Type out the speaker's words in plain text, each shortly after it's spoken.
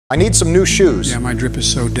I need some new shoes. Yeah, my drip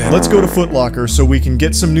is so dead. Let's go to Foot Locker so we can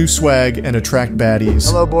get some new swag and attract baddies.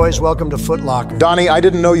 Hello, boys. Welcome to Foot Locker. Donnie, I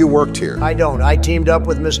didn't know you worked here. I don't. I teamed up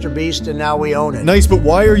with MrBeast and now we own it. Nice, but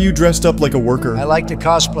why are you dressed up like a worker? I like to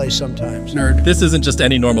cosplay sometimes. Nerd. This isn't just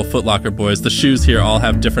any normal Foot Locker, boys. The shoes here all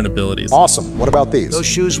have different abilities. Awesome. What about these? Those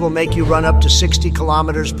shoes will make you run up to 60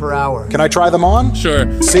 kilometers per hour. Can I try them on?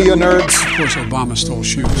 Sure. See ya, nerds. Of course, Obama stole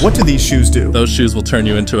shoes. What do these shoes do? Those shoes will turn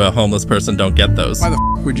you into a homeless person. Don't get those. Why the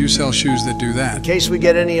f would you sell shoes that do that? In case we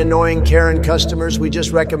get any annoying Karen customers, we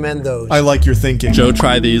just recommend those. I like your thinking. Joe,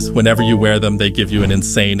 try these. Whenever you wear them, they give you an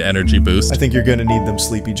insane energy boost. I think you're gonna need them,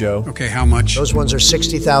 Sleepy Joe. Okay, how much? Those ones are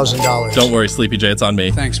 $60,000. Don't worry, Sleepy J, it's on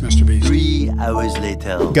me. Thanks, MrBeast. 3 hours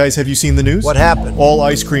later. Guys, have you seen the news? What happened? All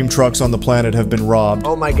ice cream trucks on the planet have been robbed.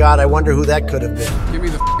 Oh my God, I wonder who that could have been. Give me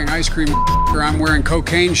the f***ing ice cream or I'm wearing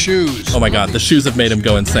cocaine shoes. Oh my god, the shoes have made him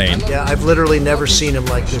go insane. Yeah, I've literally never seen him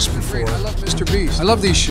like this before. I love MrBeast. I love these shoes.